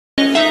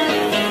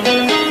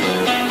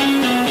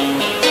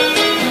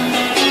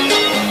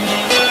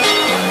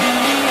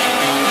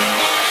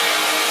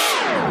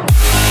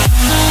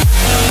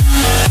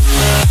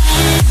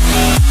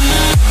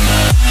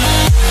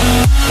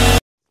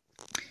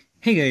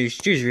Hey guys,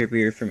 Cheers Ripper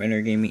here from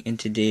Enter Gaming, and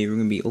today we're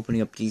going to be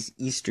opening up these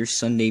Easter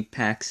Sunday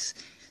packs.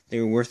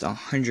 They're worth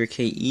 100k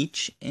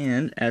each,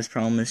 and as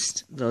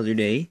promised the other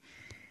day,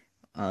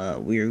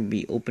 we're going to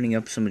be opening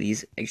up some of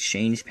these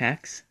exchange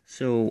packs.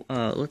 So,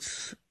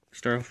 let's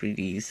start off with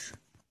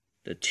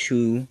the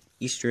two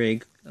Easter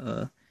egg,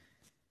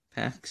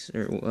 packs,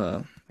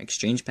 or,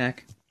 exchange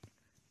pack.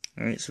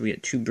 Alright, so we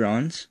got two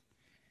bronze,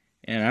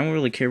 and I don't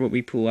really care what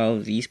we pull out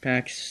of these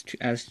packs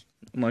as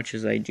much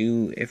as I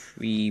do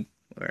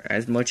or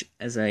as much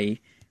as I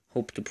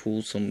hope to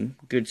pull some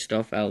good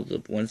stuff out of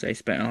the ones I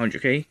spent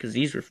 100k, because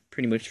these were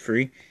pretty much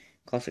free.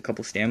 Cost a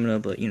couple stamina,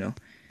 but you know,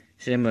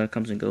 stamina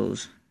comes and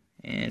goes,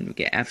 and we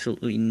get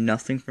absolutely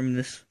nothing from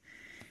this.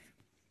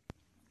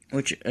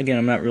 Which, again,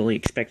 I'm not really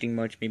expecting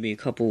much, maybe a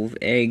couple of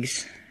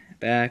eggs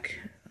back,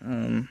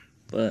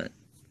 but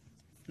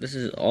this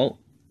is all,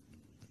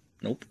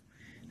 nope,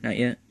 not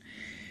yet.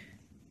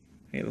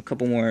 We have a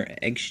couple more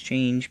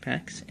exchange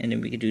packs, and then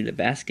we can do the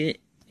basket,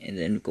 and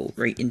then go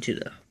right into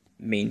the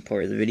main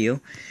part of the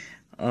video.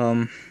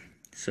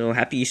 So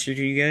happy Easter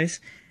to you guys.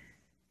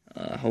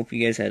 Hope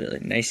you guys had a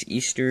nice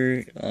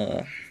Easter.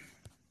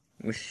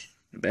 Wish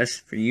the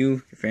best for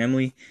you, your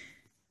family,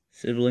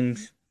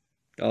 siblings,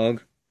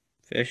 dog,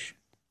 fish.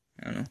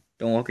 I don't know.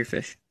 Don't walk your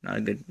fish. Not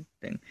a good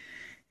thing.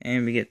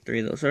 And we get 3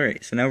 of those.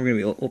 Alright, so now we're going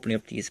to be opening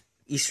up these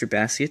Easter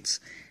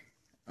baskets.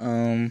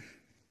 Let's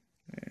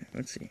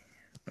see.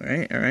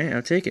 Alright,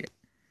 I'll take it.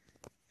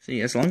 See,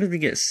 as long as we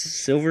get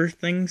silver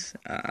things,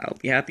 I'll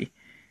be happy.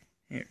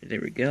 There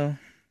we go.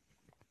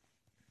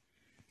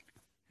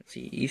 Let's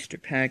see, Easter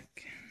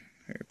pack,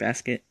 or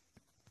basket.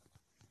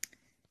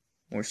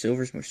 More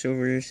silvers,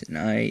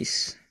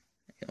 nice.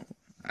 You know,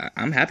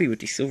 I'm happy with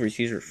these silvers,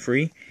 these are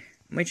free.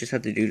 I might just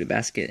have to do the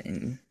basket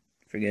and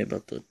forget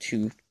about the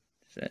 2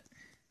 set.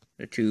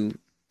 The 2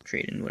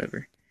 trade-in,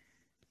 whatever.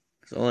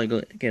 Because all I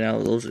get out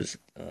of those is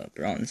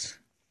bronze.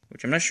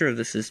 Which I'm not sure if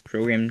this is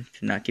programmed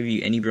to not give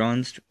you any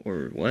bronze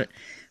or what,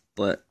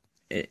 but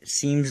it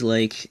seems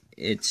like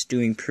it's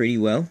doing pretty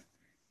well.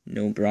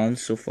 No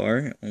bronze so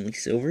far, only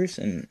silvers,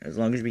 and as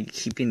long as we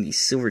keep getting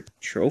these silver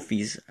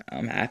trophies,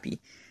 I'm happy.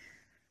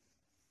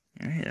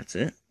 Alright, that's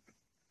it.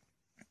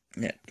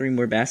 Yeah, 3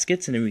 more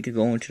baskets, and then we could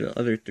go into the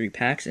other 3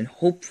 packs, and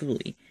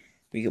hopefully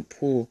we could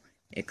pull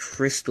a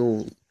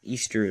Crystal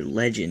Easter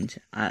Legend.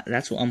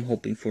 That's what I'm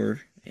hoping for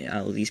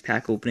out of these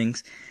pack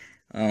openings.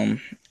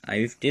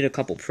 I did a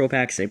couple pro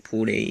packs. I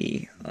pulled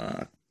a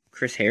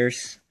Chris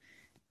Harris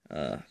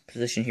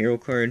position hero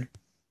card,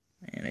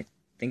 and I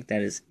think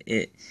that is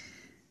it.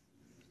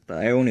 But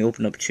I only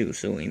opened up 2,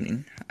 so I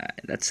mean, I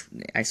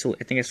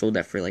think I sold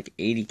that for like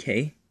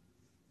 80k.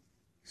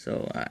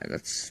 So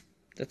that's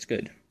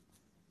good.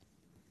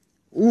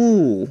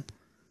 Ooh,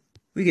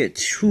 we get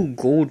 2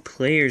 gold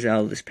players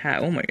out of this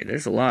pack. Oh my god,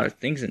 there's a lot of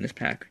things in this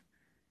pack.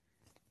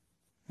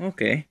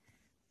 Okay,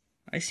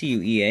 I see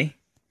you, EA.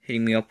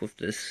 Hitting me up with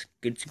this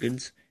goods.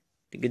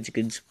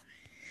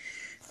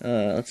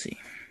 Let's see.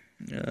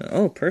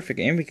 Oh, perfect.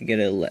 And we could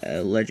get a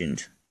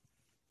legend.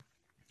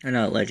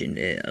 Not a legend,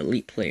 an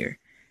elite player.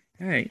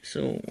 Alright,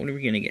 so what are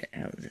we gonna get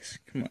out of this?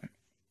 Come on.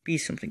 Be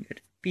something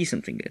good.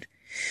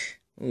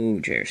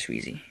 Oh, J.R.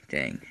 Sweezy.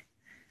 Dang.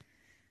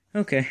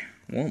 Okay,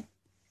 well,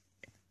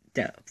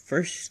 that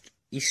first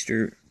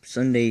Easter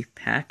Sunday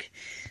pack.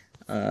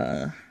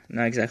 Not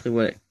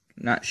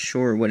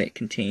sure what it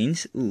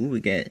contains. Ooh,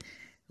 we get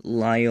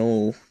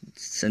Lyle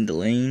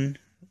Sendelane,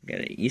 got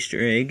an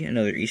Easter egg,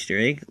 another Easter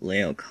egg.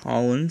 Leo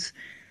Collins,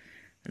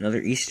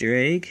 another Easter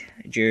egg.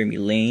 Jeremy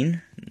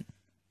Lane,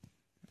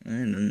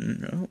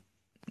 and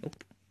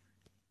nope.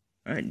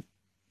 Alright,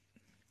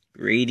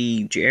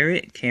 Grady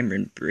Jarrett,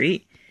 Cameron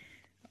Brate,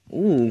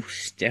 ooh,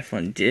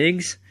 Stefan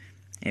Diggs,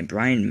 and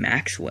Brian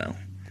Maxwell.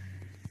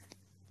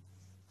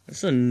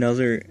 That's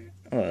another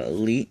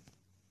elite.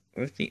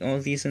 Are all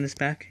of these in this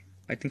pack?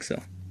 I think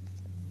so.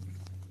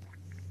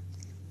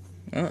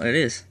 Well, it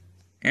is.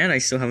 And I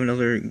still have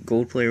another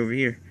gold player over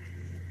here.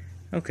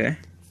 Okay.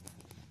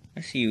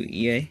 I see you,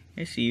 EA.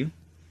 I see you.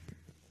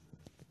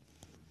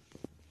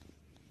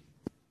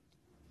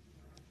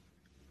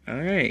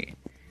 Alright.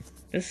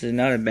 This is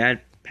not a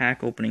bad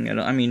pack opening at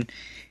all. I mean,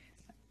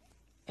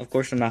 of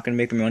course I'm not going to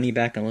make my money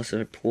back unless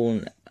I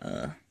pull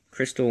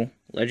Crystal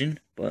Legend,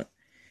 but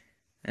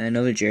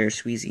another J.R.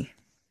 Sweezy.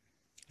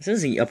 It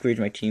says he upgrades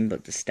my team,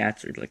 but the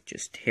stats are like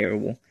just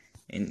terrible.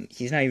 And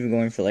he's not even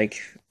going for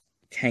like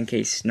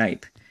 10k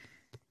snipe.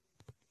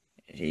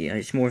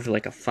 It's more of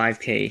like a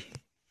 5k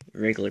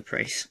regular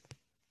price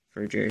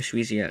for J.R.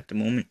 Sweezy at the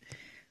moment.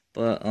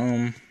 But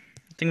I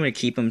think I'm gonna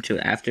keep him till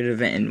after the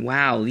event. And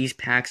wow, these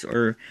packs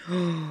are.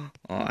 Oh,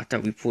 I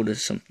thought we pulled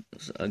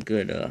a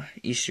good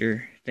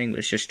Easter thing, but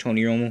it's just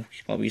Tony Romo.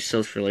 He probably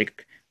sells for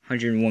like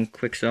 101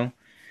 quick sell.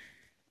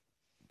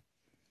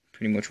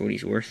 Pretty much what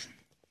he's worth.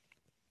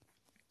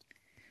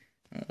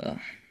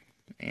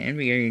 And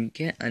we're gonna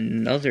get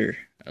another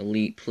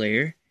elite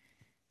player.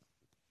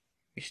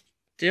 We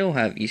still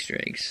have Easter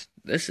eggs.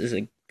 This is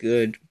a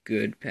good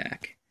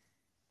pack.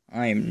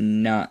 I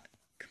am not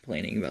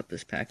complaining about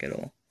this pack at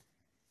all.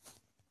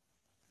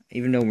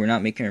 even though we're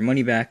not making our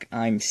money back,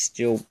 I'm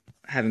still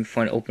having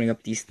fun opening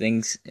up these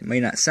things. It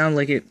might not sound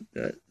like it,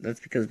 but that's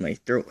because my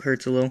throat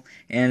hurts a little.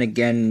 And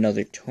again,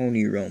 another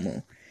Tony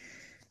Romo.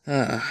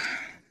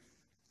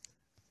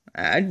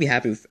 I'd be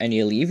happy with any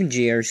elite, even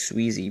J.R.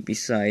 Sweezy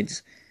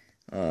besides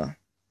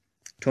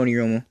Tony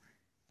Romo.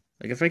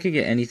 Like, if I could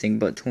get anything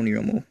but Tony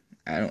Romo,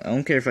 I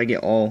don't care if I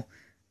get all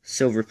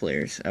silver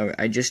players.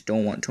 I just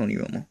don't want Tony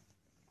Romo.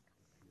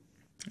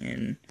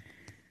 And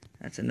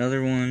that's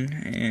another one.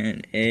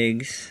 And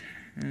eggs.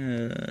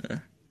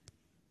 Come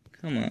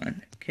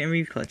on. Can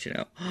we clutch it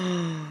out?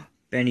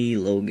 Benny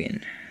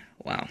Logan.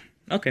 Wow.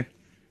 Okay.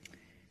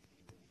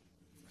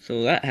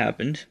 So that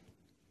happened.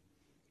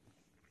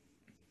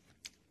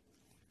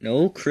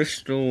 No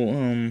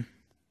crystal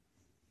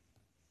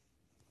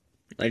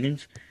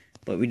legends,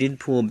 but we did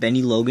pull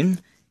Benny Logan.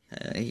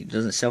 He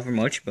doesn't sell for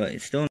much, but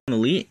it's still an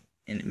elite,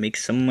 and it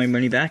makes some of my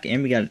money back.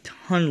 And we got a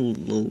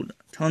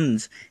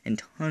tons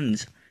and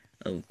tons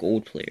of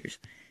gold players.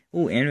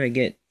 Oh, and I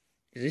get,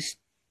 is this,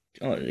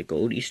 oh, the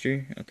gold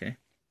Easter? Okay.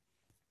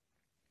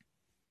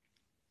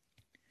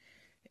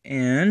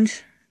 And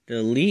the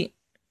elite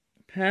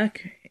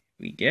pack,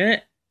 we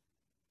get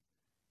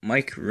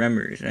Mike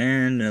Remmers,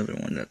 and another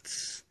one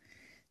that's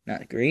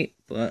not great,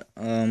 but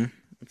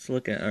let's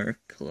look at our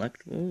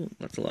collectible.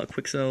 That's a lot of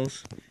quick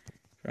sells.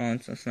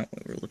 That's not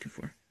what we're looking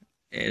for.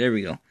 Yeah, there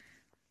we go.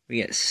 We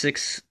get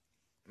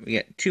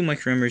 2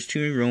 Mike Remmers,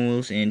 2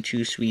 Romos, and 2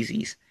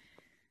 Sweezies.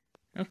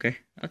 Okay,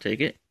 I'll take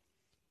it.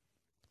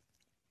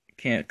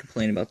 Can't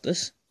complain about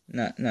this.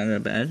 Not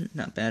bad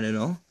at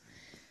all.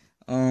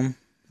 How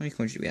many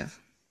coins do we have?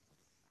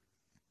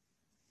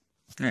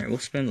 Alright, we'll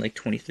spend like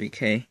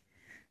 23k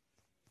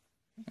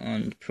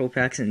on pro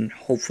packs, and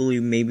hopefully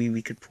maybe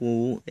we could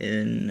pull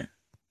in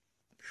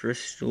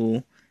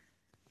crystal.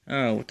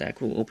 Oh, what the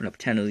heck, we'll open up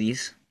 10 of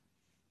these.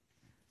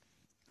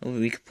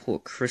 Hopefully we could pull a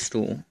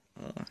crystal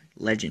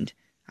legend.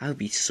 I would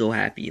be so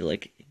happy.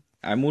 Like,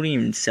 I wouldn't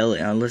even sell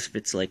it unless if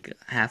it's like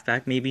a half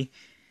pack maybe.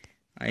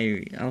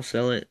 I'll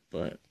sell it,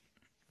 but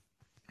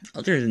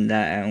other than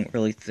that, I don't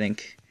really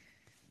think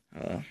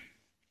it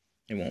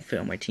won't fit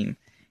on my team.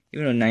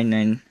 Even though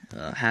 99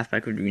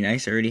 halfback would be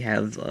nice. I already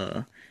have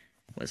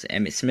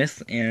Emmitt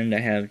Smith, and I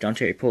have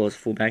Dante Poe as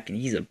fullback, and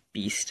he's a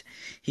beast.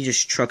 He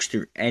just trucks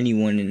through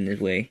anyone in his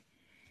way.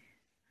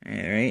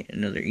 Alright,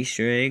 another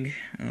Easter egg.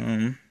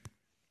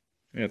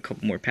 We have a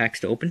couple more packs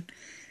to open.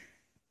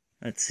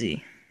 Let's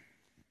see.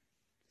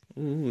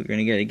 Ooh, we're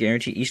gonna get a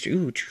guaranteed Easter.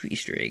 Ooh, 2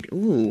 Easter egg.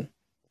 Ooh.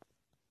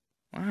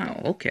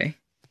 Wow, okay.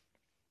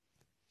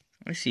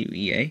 I see you,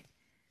 EA.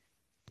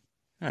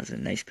 That's a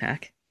nice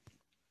pack.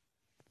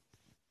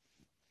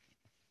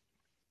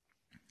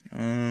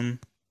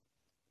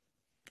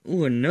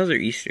 Ooh, another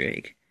Easter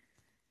egg.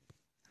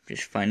 I'm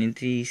just finding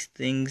these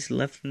things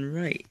left and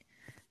right.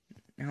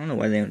 I don't know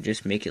why they don't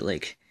just make it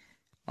like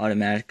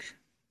automatic,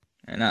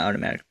 not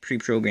automatic,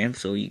 pre-programmed,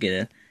 so you get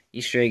a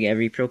Easter egg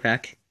every pro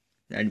pack.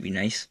 That'd be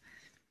nice.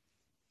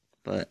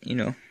 But, you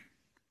know.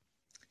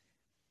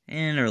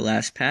 And our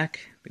last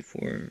pack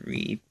before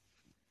we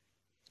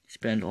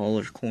spend all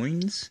our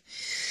coins.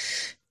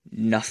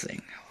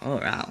 Nothing. Oh,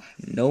 wow.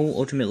 No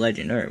Ultimate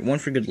Legend. Alright, one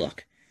for good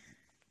luck.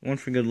 One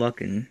for good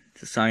luck, and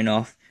to sign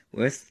off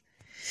with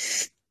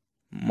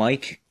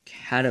Mike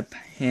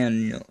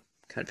Catapano,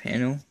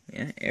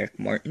 yeah, Eric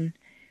Martin,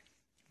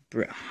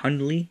 Brett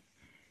Hundley,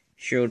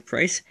 Sherwood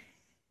Price.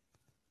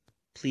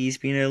 Please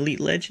be an elite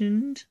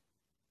legend.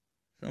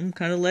 Some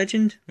kind of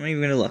legend. I'm not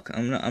even gonna look.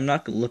 I'm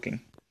not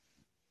looking.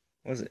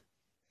 Was it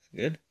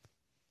good?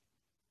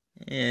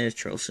 Yeah, it's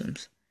Charles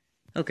Sims.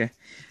 Okay.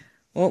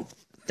 Well,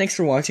 thanks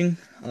for watching.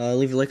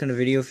 Leave a like on the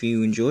video if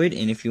you enjoyed,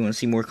 and if you want to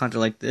see more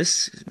content like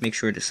this, make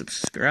sure to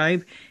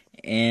subscribe.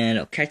 And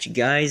I'll catch you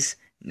guys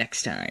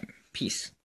next time. Peace.